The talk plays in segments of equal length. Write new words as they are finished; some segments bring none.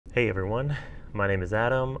Hey everyone, my name is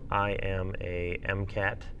Adam. I am a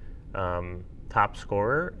MCAT top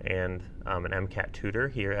scorer and an MCAT tutor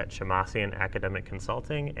here at Shemmassian Academic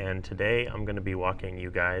Consulting, and today I'm going to be walking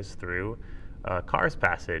you guys through CARS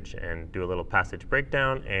passage and do a little passage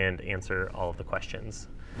breakdown and answer all of the questions.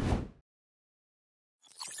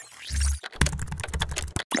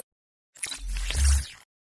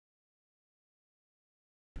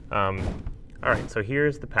 All right, so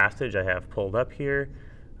here's the passage I have pulled up here.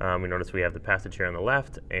 We notice we have the passage here on the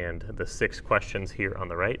left and the 6 questions here on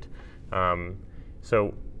the right.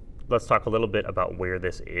 So let's talk a little bit about where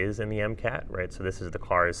this is in the MCAT, right? So this is the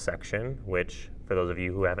CARS section, which for those of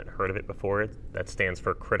you who haven't heard of it before, that stands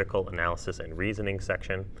for Critical Analysis and Reasoning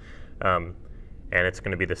section. And it's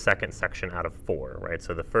going to be the second section out of 4, right?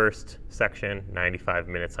 So the first section, 95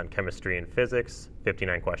 minutes on chemistry and physics,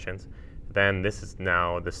 59 questions. Then this is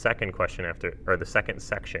now the second question after, or the second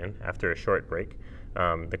section after a short break,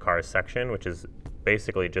 the CARS section, which is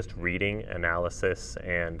basically just reading, analysis,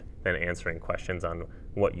 and then answering questions on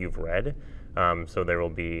what you've read. So there will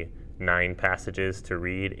be 9 passages to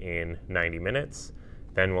read in 90 minutes.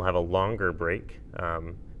 Then we'll have a longer break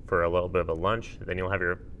for a little bit of a lunch. Then you'll have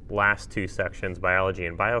your last 2 sections, biology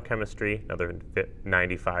and biochemistry, another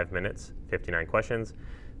 95 minutes, 59 questions,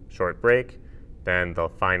 short break. Then the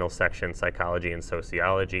final section, psychology and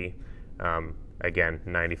sociology, again,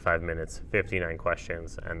 95 minutes, 59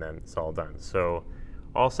 questions, and then it's all done. So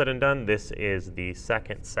all said and done, this is the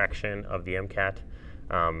second section of the MCAT.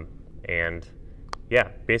 And yeah,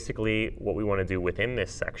 basically what we want to do within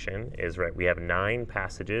this section is, right, we have 9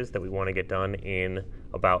 passages that we want to get done in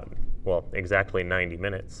about, well, exactly 90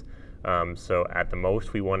 minutes. So at the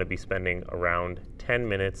most, we want to be spending around 10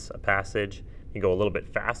 minutes a passage. You go a little bit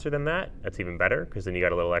faster than that, that's even better, because then you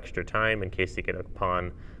got a little extra time in case you get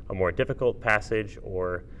upon a more difficult passage,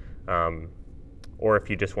 or if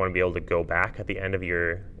you just want to be able to go back at the end of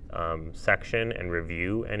your section and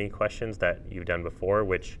review any questions that you've done before,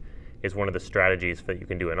 which is one of the strategies that you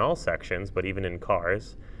can do in all sections, but even in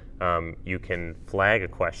CARS, you can flag a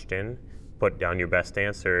question, put down your best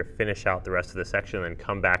answer, finish out the rest of the section, and then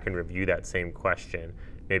come back and review that same question.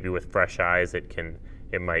 Maybe with fresh eyes,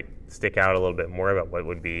 it might stick out a little bit more about what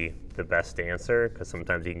would be the best answer, because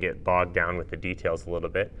sometimes you can get bogged down with the details a little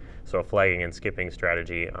bit. So a flagging and skipping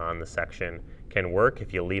strategy on the section can work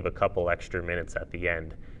if you leave a couple extra minutes at the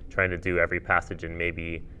end, trying to do every passage in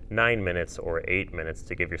maybe 9 minutes or 8 minutes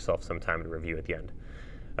to give yourself some time to review at the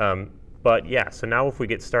end. But yeah, so now if we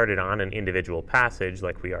get started on an individual passage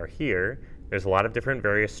like we are here, there's a lot of different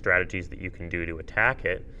various strategies that you can do to attack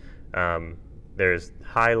it. There's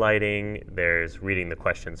highlighting, there's reading the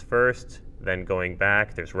questions first, then going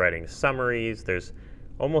back, there's writing summaries, there's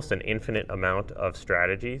almost an infinite amount of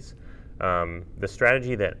strategies. The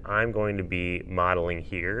strategy that I'm going to be modeling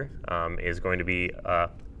here is going to be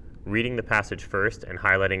reading the passage first and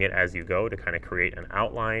highlighting it as you go to kind of create an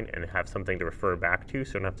outline and have something to refer back to,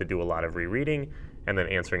 so you don't have to do a lot of rereading, and then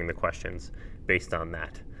answering the questions based on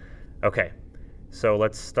that. Okay, so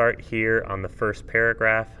let's start here on the first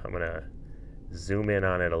paragraph. I'm going to zoom in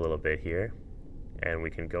on it a little bit here, and we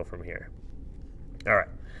can go from here. All right.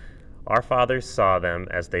 Our fathers saw them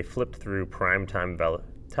as they flipped through primetime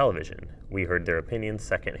television. We heard their opinions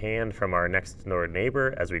secondhand from our next-door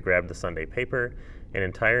neighbor as we grabbed the Sunday paper. An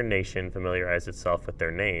entire nation familiarized itself with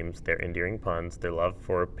their names, their endearing puns, their love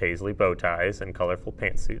for paisley bow ties and colorful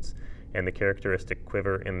pantsuits, and the characteristic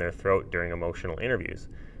quiver in their throat during emotional interviews.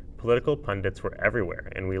 Political pundits were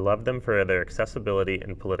everywhere, and we loved them for their accessibility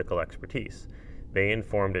and political expertise. They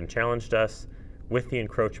informed and challenged us. With the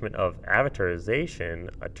encroachment of avatarization,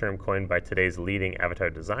 a term coined by today's leading avatar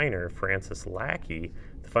designer, Francis Lackey,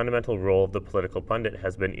 the fundamental role of the political pundit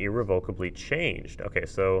has been irrevocably changed. Okay,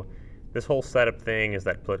 so this whole setup thing is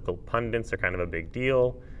that political pundits are kind of a big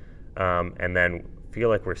deal, and then feel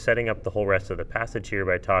like we're setting up the whole rest of the passage here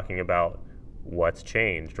by talking about what's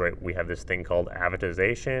changed, right? We have this thing called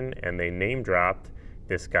avatarization, and they name dropped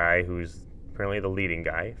this guy who's apparently the leading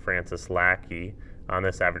guy, Francis Lackey, on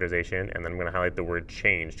this avatarization, and then I'm going to highlight the word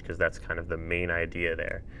changed because that's kind of the main idea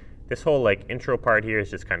there. This whole like intro part here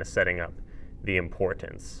is just kind of setting up the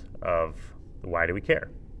importance of why do we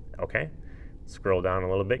care. Okay, scroll down a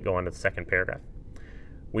little bit, go on to the second paragraph.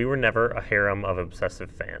 We were never a harem of obsessive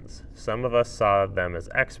fans. Some of us saw them as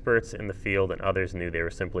experts in the field, and others knew they were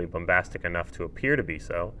simply bombastic enough to appear to be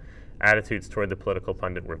so. Attitudes toward the political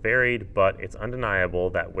pundit were varied, but it's undeniable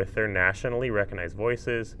that with their nationally recognized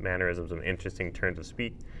voices, mannerisms, and interesting turns of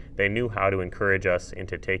speech, they knew how to encourage us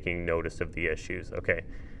into taking notice of the issues. Okay,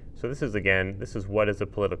 so this is what is a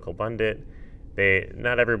political pundit.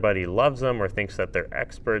 Not everybody loves them or thinks that they're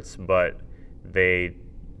experts, but they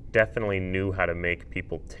definitely knew how to make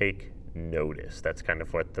people take notice. That's kind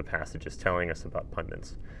of what the passage is telling us about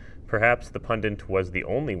pundits. Perhaps the pundit was the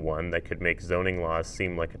only one that could make zoning laws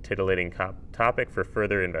seem like a titillating topic for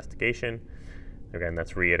further investigation. Again,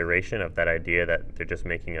 that's reiteration of that idea that they're just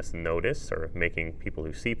making us notice, or making people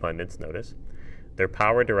who see pundits notice. Their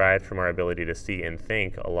power derived from our ability to see and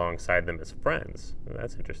think alongside them as friends. Well,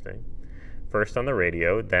 that's interesting. First on the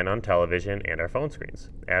radio, then on television and our phone screens.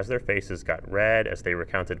 As their faces got red, as they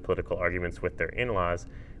recounted political arguments with their in-laws,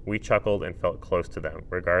 we chuckled and felt close to them,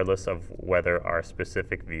 regardless of whether our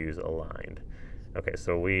specific views aligned. Okay,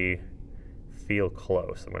 so we feel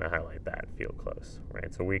close. I'm going to highlight that, feel close,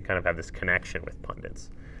 right? So we kind of have this connection with pundits.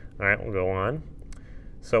 All right, we'll go on.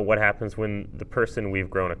 So what happens when the person we've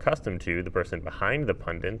grown accustomed to, the person behind the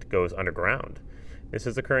pundit, goes underground? This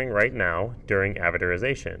is occurring right now during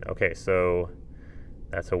avatarization. Okay, so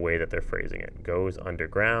that's a way that they're phrasing it. Goes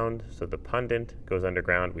underground, so the pundit goes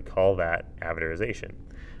underground. We call that avatarization,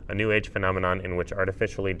 a new age phenomenon in which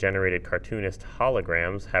artificially generated cartoonist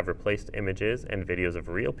holograms have replaced images and videos of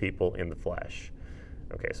real people in the flesh.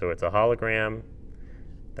 Okay, so it's a hologram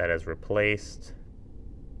that has replaced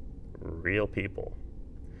real people.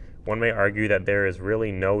 One may argue that there is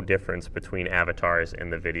really no difference between avatars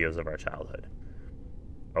and the videos of our childhood.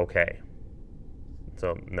 Okay,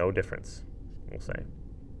 so no difference, we'll say.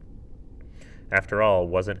 After all,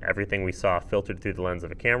 wasn't everything we saw filtered through the lens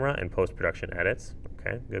of a camera and post-production edits?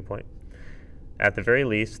 Okay, good point. At the very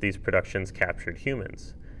least, these productions captured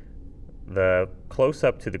humans. The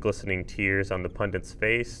close-up to the glistening tears on the pundit's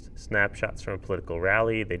face, snapshots from a political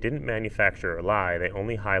rally, they didn't manufacture or lie, they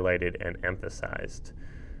only highlighted and emphasized.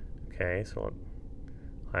 Okay, so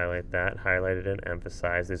I'll highlight that, highlighted and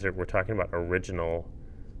emphasized. We're talking about original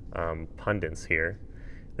pundits here.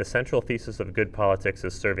 The central thesis of good politics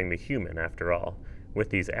is serving the human, after all. With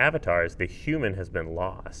these avatars, the human has been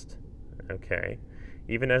lost. Okay,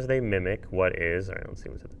 even as they mimic what is, all right, let's see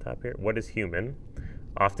what's at the top here, what is human,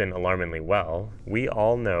 often alarmingly well, we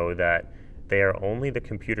all know that they are only the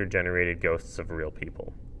computer-generated ghosts of real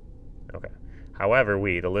people. Okay. However,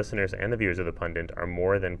 we, the listeners and the viewers of the pundit, are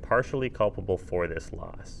more than partially culpable for this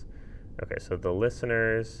loss. Okay, so the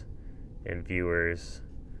listeners and viewers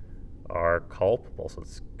are culpable, so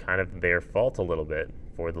it's kind of their fault a little bit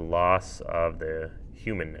for the loss of the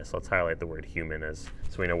humanness. Let's highlight the word human so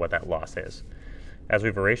we know what that loss is. As we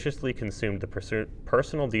voraciously consumed the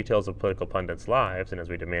personal details of political pundits' lives, and as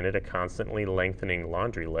we demanded a constantly lengthening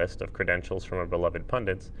laundry list of credentials from our beloved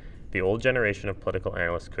pundits, the old generation of political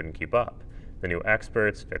analysts couldn't keep up. The new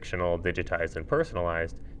experts, fictional, digitized, and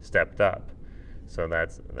personalized, stepped up. So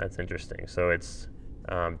that's interesting. So it's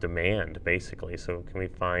demand, basically. So can we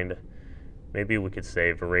find, maybe we could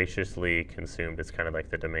say voraciously consumed. It's kind of like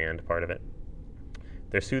the demand part of it.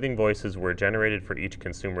 Their soothing voices were generated for each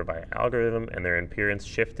consumer by algorithm, and their appearance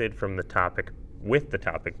shifted from the topic with the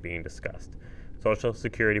topic being discussed. Social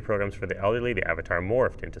security programs for the elderly, the avatar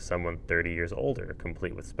morphed into someone 30 years older,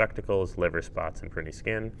 complete with spectacles, liver spots, and pretty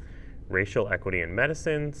skin. Racial equity in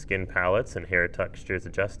medicine, skin palettes and hair textures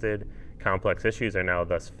adjusted. Complex issues are now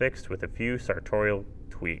thus fixed with a few sartorial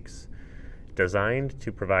tweaks. Designed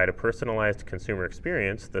to provide a personalized consumer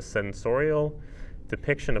experience, the sensorial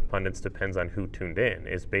depiction of pundits depends on who tuned in,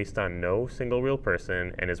 is based on no single real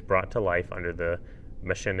person, and is brought to life under the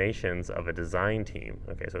machinations of a design team.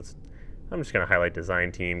 Okay, so I'm just going to highlight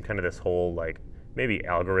design team, kind of this whole, like, maybe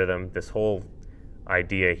algorithm. This whole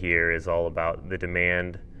idea here is all about the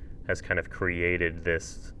demand has kind of created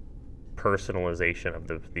this personalization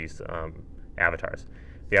of these avatars.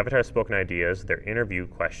 The avatar's spoken ideas, their interview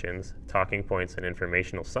questions, talking points, and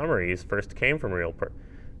informational summaries first came from a real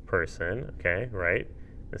person, okay, right?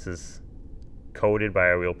 This is coded by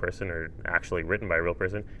a real person, or actually written by a real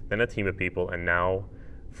person, then a team of people, and now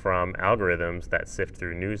from algorithms that sift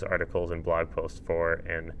through news articles and blog posts for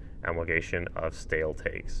an amalgamation of stale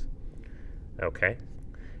takes. Okay.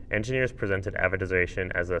 Engineers presented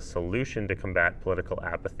avatarization as a solution to combat political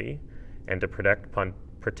apathy and to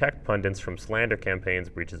protect pundits from slander campaigns,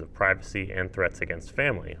 breaches of privacy, and threats against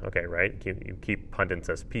family. Okay, right? You keep pundits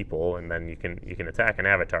as people, and then you can attack an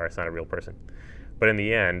avatar. It's not a real person. But in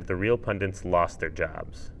the end, the real pundits lost their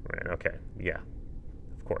jobs. Right? Okay, yeah,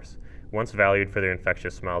 of course. Once valued for their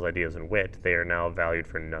infectious smiles, ideas, and wit, they are now valued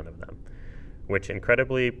for none of them. Which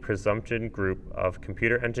incredibly presumptive group of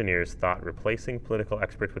computer engineers thought replacing political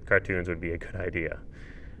experts with cartoons would be a good idea.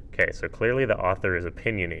 Okay, so clearly the author is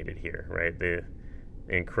opinionated here, right? The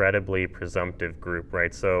incredibly presumptive group,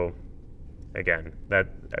 right? So again, that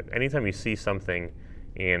anytime you see something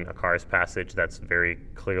in a CARS passage that's very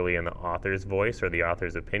clearly in the author's voice or the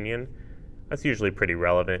author's opinion, That's usually pretty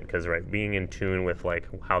relevant because, right, being in tune with like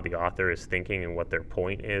how the author is thinking and what their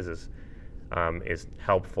point is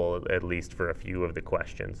helpful, at least for a few of the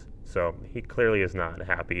questions. So he clearly is not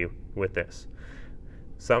happy with this.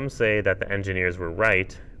 Some say that the engineers were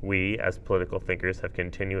right. We, as political thinkers, have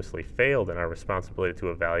continuously failed in our responsibility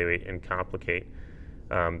to evaluate and complicate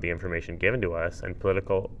the information given to us, and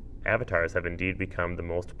political avatars have indeed become the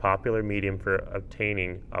most popular medium for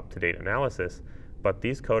obtaining up-to-date analysis, but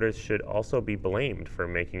these coders should also be blamed for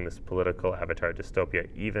making this political avatar dystopia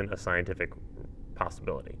even a scientific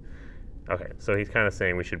possibility. Okay, so he's kind of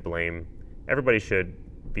saying we should blame, everybody should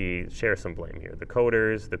share some blame here. The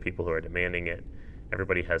coders, the people who are demanding it,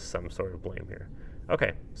 everybody has some sort of blame here.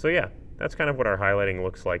 Okay, so yeah, that's kind of what our highlighting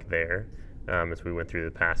looks like there as we went through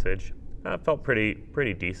the passage. Felt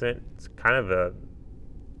pretty decent. It's kind of a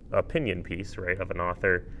opinion piece, right, of an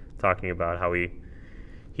author talking about how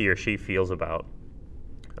he or she feels about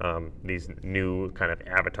these new kind of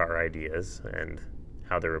avatar ideas and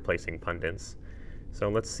how they're replacing pundits. So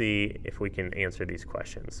let's see if we can answer these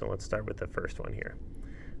questions. So let's start with the first one here.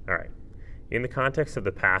 All right. In the context of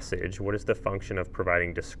the passage, what is the function of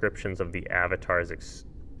providing descriptions of the avatar's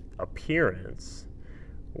appearance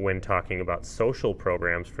when talking about social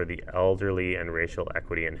programs for the elderly and racial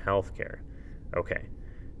equity in healthcare? Okay,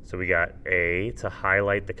 so we got A, to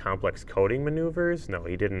highlight the complex coding maneuvers. No,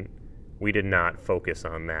 we did not focus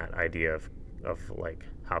on that idea of like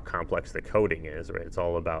how complex the coding is, right? It's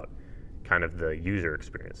all about kind of the user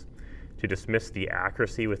experience. To dismiss the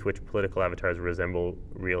accuracy with which political avatars resemble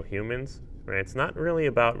real humans, right? It's not really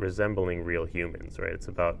about resembling real humans, right? It's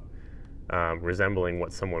about resembling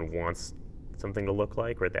what someone wants something to look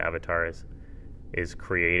like, where the avatar is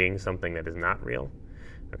creating something that is not real.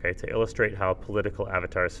 Okay, to illustrate how political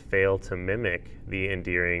avatars fail to mimic the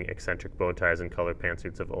endearing eccentric bow ties and colored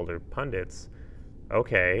pantsuits of older pundits.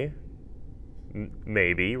 Okay,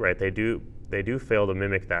 maybe, right? They do fail to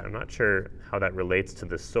mimic that. I'm not sure how that relates to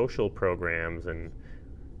the social programs, and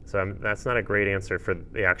so that's not a great answer for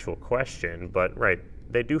the actual question, but right,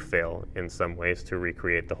 they do fail in some ways to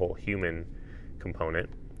recreate the whole human component.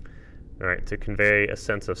 All right, to convey a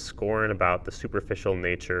sense of scorn about the superficial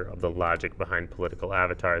nature of the logic behind political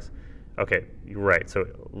avatars. Okay, you're right, so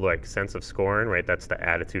like sense of scorn, right, that's the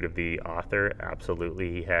attitude of the author.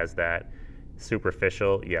 Absolutely, he has that.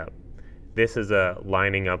 Superficial, yeah. This is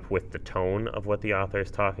lining up with the tone of what the author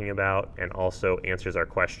is talking about, and also answers our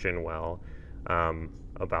question well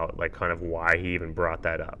about like kind of why he even brought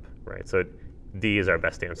that up, right? So D is our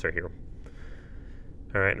best answer here.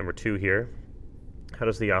 All right, number 2 here. How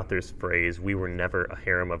does the author's phrase, "we were never a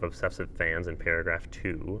harem of obsessive fans" in paragraph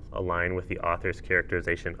 2 align with the author's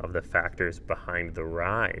characterization of the factors behind the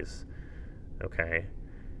rise? Okay.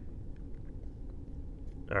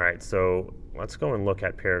 All right, so let's go and look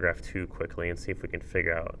at paragraph 2 quickly and see if we can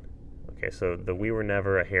figure out. Okay, so the "we were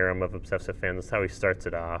never a harem of obsessive fans," that's how he starts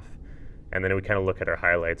it off. And then we kind of look at our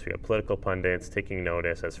highlights. We have political pundits taking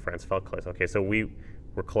notice as friends felt close. Okay, so we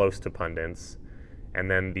were close to pundits. And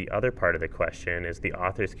then the other part of the question is the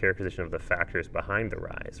author's characterization of the factors behind the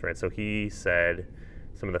rise, right? So he said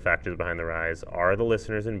some of the factors behind the rise are the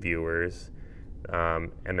listeners and viewers,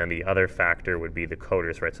 and then the other factor would be the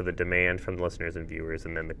coders, right? So the demand from the listeners and viewers,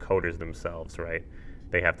 and then the coders themselves, right?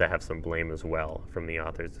 They have to have some blame as well from the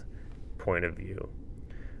author's point of view.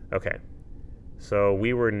 Okay, so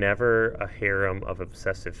we were never a harem of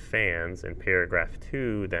obsessive fans in paragraph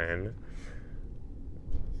 2 then.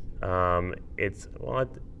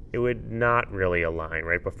 It would not really align,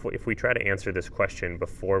 right? If we try to answer this question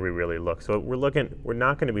before we really look, so we're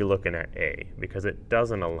not going to be looking at A because it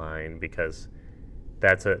doesn't align, because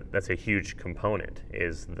that's a huge component,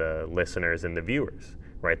 is the listeners and the viewers,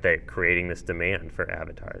 right? They're creating this demand for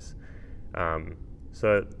avatars.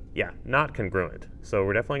 So yeah, not congruent. So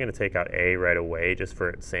we're definitely going to take out A right away just for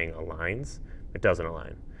it saying aligns. It doesn't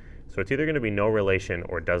align. So it's either going to be no relation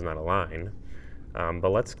or does not align. But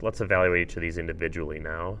let's evaluate each of these individually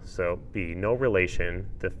now. So B, no relation.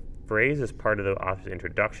 The phrase is part of the author's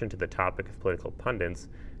introduction to the topic of political pundits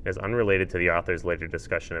and is unrelated to the author's later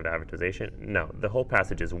discussion of advertisation. No, the whole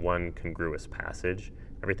passage is one congruous passage.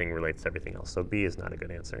 Everything relates to everything else. So B is not a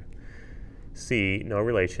good answer. C, no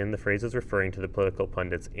relation. The phrase is referring to the political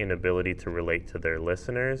pundits' inability to relate to their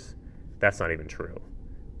listeners. That's not even true.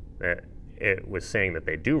 It was saying that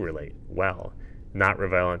they do relate well, not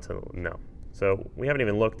relevant to, no. So we haven't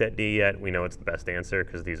even looked at D yet. We know it's the best answer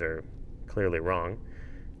because these are clearly wrong.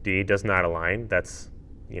 D does not align. That's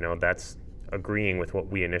agreeing with what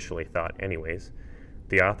we initially thought anyways.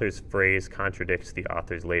 The author's phrase contradicts the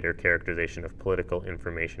author's later characterization of political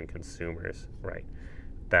information consumers, right?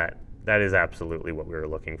 That that is absolutely what we were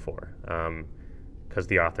looking for. Because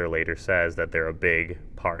the author later says that they're a big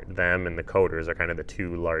part. Them and the coders are kind of the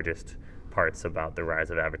two largest parts about the rise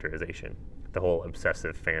of avatarization, the whole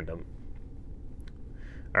obsessive fandom.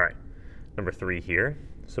 All right, number 3 here.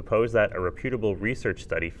 Suppose that a reputable research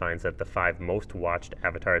study finds that the 5 most watched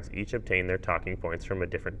avatars each obtain their talking points from a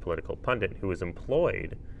different political pundit who is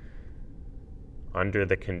employed under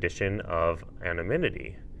the condition of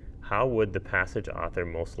anonymity. How would the passage author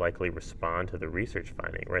most likely respond to the research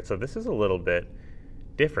finding, right? So this is a little bit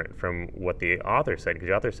different from what the author said, because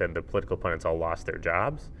the author said the political pundits all lost their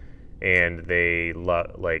jobs, and they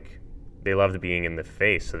loved being in the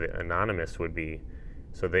face. So the anonymous would be,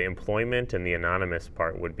 so the employment and the anonymous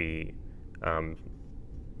part would be kind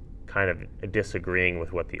of disagreeing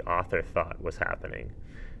with what the author thought was happening.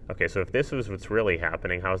 Okay, so if this was what's really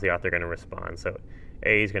happening, how's the author going to respond? So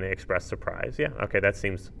A is going to express surprise. Yeah, okay, that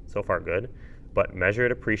seems so far good. But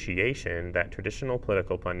measured appreciation that traditional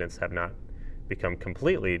political pundits have not become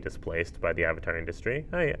completely displaced by the avatar industry.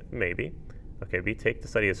 Oh yeah, maybe. Okay, B, take the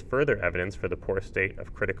study as further evidence for the poor state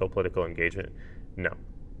of critical political engagement. No,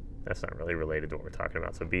 that's not really related to what we're talking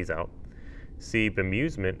about, so B's out. C,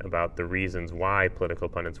 bemusement about the reasons why political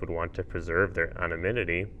pundits would want to preserve their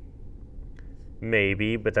anonymity.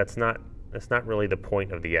 Maybe, but that's not really the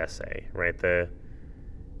point of the essay, right? The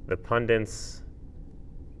pundits,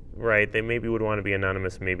 right, they maybe would want to be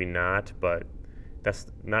anonymous, maybe not, but that's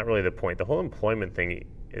not really the point. The whole employment thing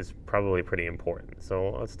is probably pretty important.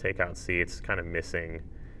 So let's take out C. It's kind of missing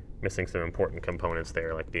some important components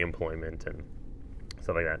there, like the employment and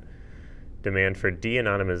stuff like that. Demand for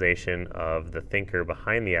de-anonymization of the thinker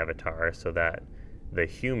behind the avatar so that the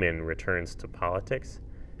human returns to politics.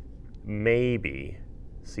 Maybe.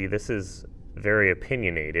 See, this is very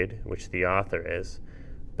opinionated, which the author is,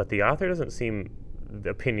 but the author doesn't seem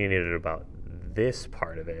opinionated about this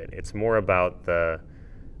part of it. It's more about the,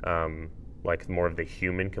 like more of the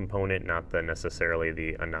human component, not the necessarily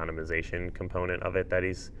the anonymization component of it that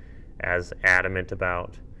he's as adamant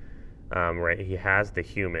about. Right, he has the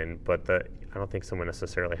human, but I don't think someone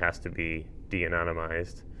necessarily has to be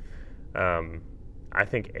de-anonymized. I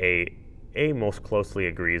think A most closely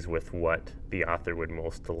agrees with what the author would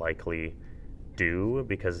most likely do,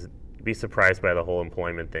 because be surprised by the whole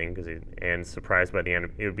employment thing, and surprised by it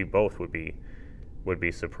would be both would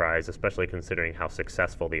be surprised, especially considering how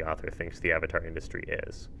successful the author thinks the avatar industry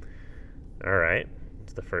is. All right,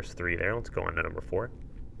 that's the first 3 there. Let's go on to number 4.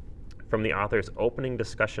 From the author's opening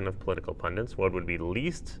discussion of political pundits, what would be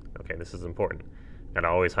least, okay, this is important, and I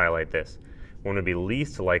always highlight this, one would be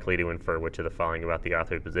least likely to infer which of the following about the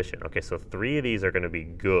author's position. Okay, so 3 of these are going to be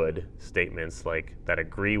good statements like that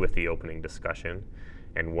agree with the opening discussion,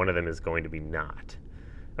 and one of them is going to be not.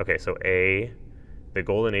 Okay, so A, the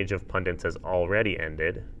golden age of pundits has already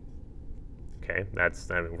ended. Okay,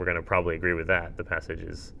 we're going to probably agree with that. The passage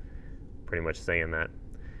is pretty much saying that.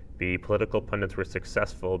 B, political pundits were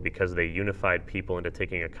successful because they unified people into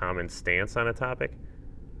taking a common stance on a topic.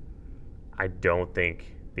 I don't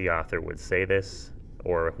think the author would say this,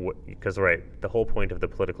 because right, the whole point of the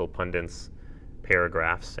political pundits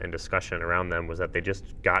paragraphs and discussion around them was that they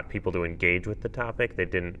just got people to engage with the topic. They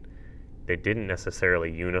didn't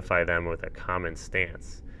necessarily unify them with a common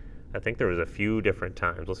stance. I think there was a few different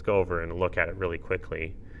times. Let's go over and look at it really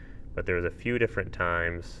quickly. But there was a few different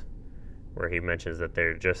times where he mentions that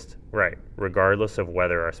they're just, right, regardless of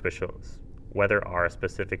whether our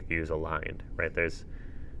specific views aligned, right? There's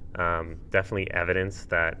definitely evidence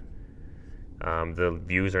that the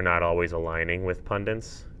views are not always aligning with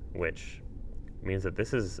pundits, which means that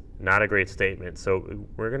this is not a great statement. So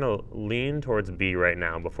we're going to lean towards B right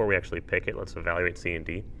now. Before we actually pick it, let's evaluate C and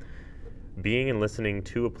D. Being and listening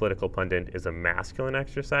to a political pundit is a masculine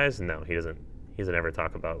exercise? No, he doesn't ever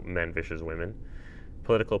talk about men versus women.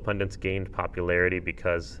 Political pundits gained popularity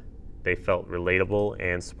because they felt relatable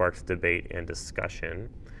and sparked debate and discussion.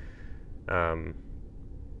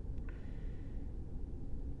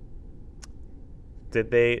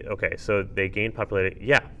 Okay, so they gained popularity.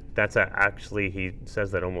 Yeah, that's actually, he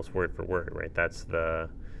says that almost word for word, right? That's the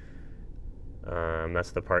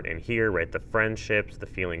part in here, right? The friendships, the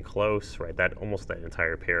feeling close, right? That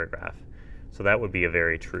entire paragraph. So that would be a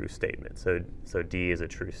very true statement. So D is a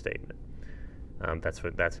true statement.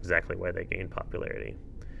 That's exactly why they gained popularity.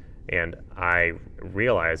 And I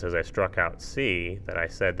realized as I struck out C that I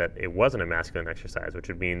said that it wasn't a masculine exercise, which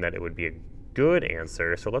would mean that it would be a good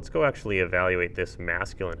answer. So let's go actually evaluate this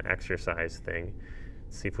masculine exercise thing,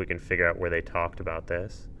 see if we can figure out where they talked about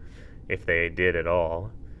this, if they did at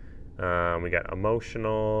all. We got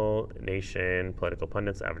emotional, nation, political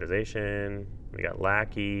pundits, advertisation. We got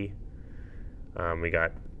lackey. We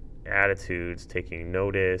got attitudes, taking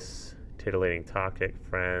notice, titillating tactic,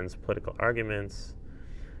 friends, political arguments,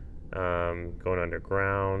 going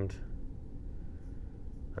underground.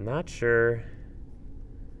 I'm not sure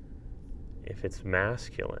if it's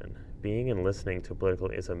masculine. Being and listening to political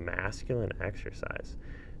is a masculine exercise.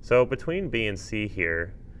 So between B and C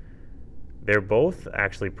here, they're both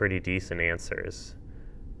actually pretty decent answers.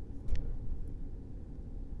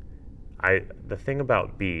 The thing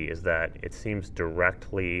about B is that it seems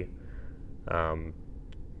directly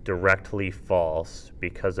false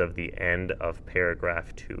because of the end of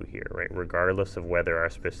paragraph 2 here, right? Regardless of whether our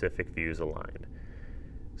specific views aligned.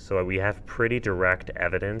 So we have pretty direct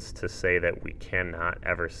evidence to say that we cannot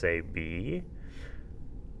ever say B.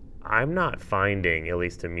 I'm not finding, at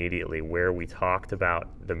least immediately, where we talked about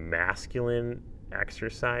the masculine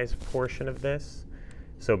exercise portion of this.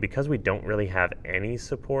 So because we don't really have any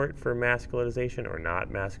support for masculinization or not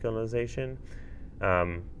masculinization,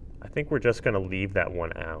 I think we're just going to leave that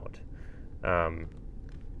one out.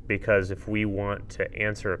 Because if we want to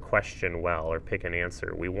answer a question well or pick an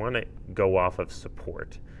answer, we want to go off of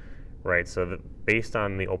support, right? So based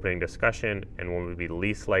on the opening discussion and what would be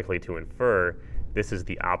least likely to infer, this is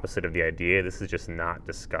the opposite of the idea. This is just not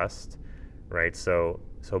discussed, right? So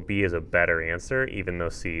B is a better answer, even though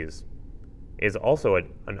C is also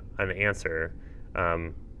an answer.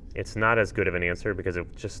 It's not as good of an answer because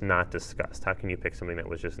it's just not discussed. How can you pick something that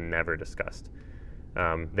was just never discussed?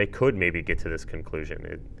 They could maybe get to this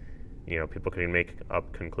conclusion. People can make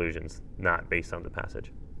up conclusions not based on the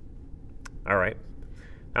passage. All right,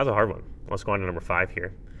 that was a hard one. Let's go on to number 5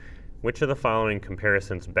 here. Which of the following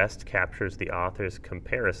comparisons best captures the author's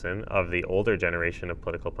comparison of the older generation of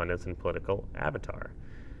political pundits and political avatar?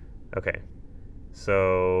 Okay,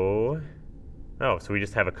 so we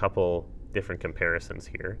just have a couple different comparisons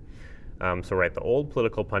here. The old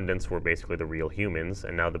political pundits were basically the real humans,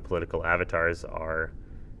 and now the political avatars are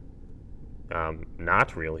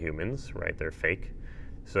not real humans, right? They're fake.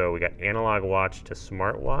 So we got analog watch to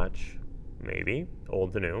smartwatch, maybe,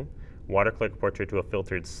 old to new. Watercolor portrait to a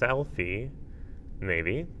filtered selfie,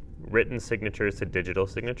 maybe. Written signatures to digital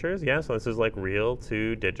signatures, yeah, so this is like real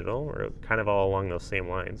to digital, or kind of all along those same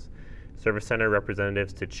lines. Service center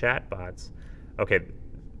representatives to chatbots. Okay,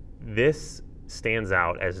 this stands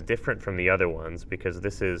out as different from the other ones because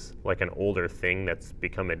this is like an older thing that's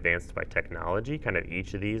become advanced by technology, kind of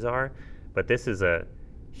each of these are, but this is a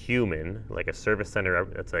human, like a service center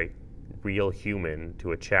that's a real human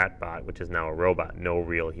to a chatbot, which is now a robot, no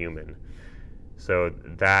real human. So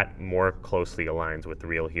that more closely aligns with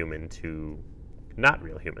real human to not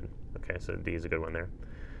real human. Okay, so D is a good one there.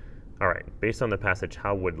 All right, based on the passage,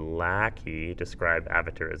 how would Lackey describe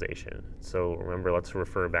avatarization? So remember, let's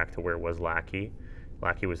refer back to where was Lackey.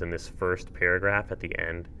 Lackey was in this first paragraph at the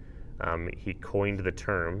end. He coined the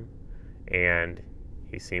term, and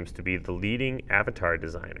he seems to be the leading avatar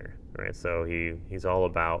designer, right? So he's all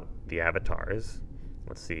about the avatars.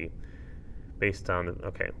 Let's see, based on,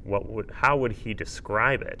 how would he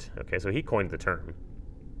describe it? Okay, so he coined the term.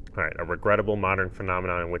 All right, a regrettable modern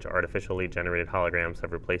phenomenon in which artificially generated holograms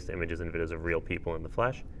have replaced images and videos of real people in the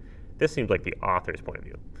flesh. This seems like the author's point of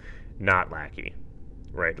view, not Lackey,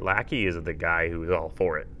 right? Lackey is the guy who's all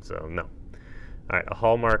for it, so no. All right, a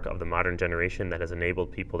hallmark of the modern generation that has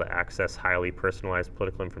enabled people to access highly personalized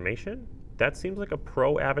political information. That seems like a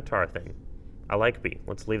pro-avatar thing. I like B.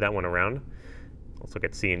 Let's leave that one around. Let's look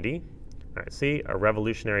at C and D. All right, C, a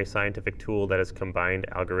revolutionary scientific tool that has combined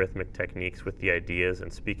algorithmic techniques with the ideas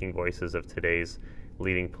and speaking voices of today's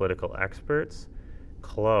leading political experts.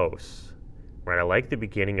 Close. Right, I like the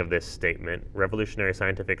beginning of this statement. Revolutionary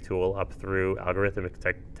scientific tool up through algorithmic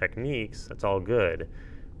techniques, that's all good.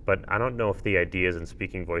 But I don't know if the ideas and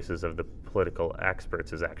speaking voices of the political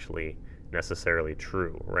experts is actually necessarily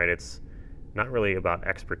true, right? It's not really about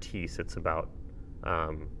expertise, it's about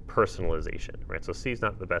personalization, right? So C is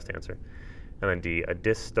not the best answer. And then D, a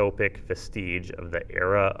dystopic vestige of the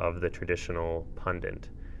era of the traditional pundit.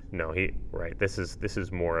 No, this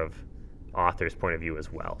is more of author's point of view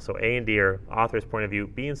as well. So A and D are author's point of view.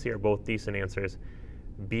 B and C are both decent answers.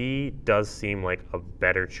 B does seem like a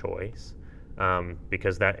better choice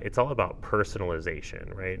because it's all about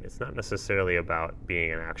personalization, right? It's not necessarily about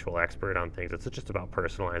being an actual expert on things. It's just about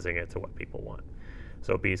personalizing it to what people want.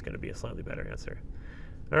 So B is going to be a slightly better answer.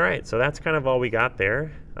 All right, so that's kind of all we got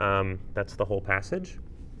there. That's the whole passage.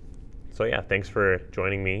 So yeah, thanks for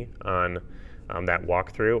joining me on that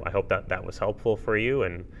walkthrough. I hope that was helpful for you,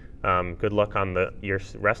 and good luck on your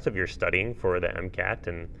rest of your studying for the MCAT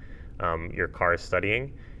and your CARS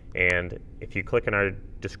studying. And if you click in our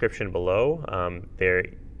description below, there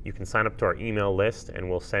you can sign up to our email list, and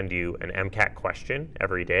we'll send you an MCAT question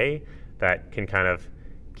every day that can kind of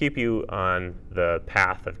keep you on the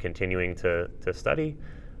path of continuing to study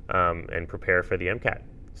and prepare for the MCAT.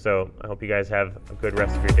 So I hope you guys have a good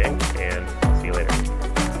rest of your day, and I'll see you later.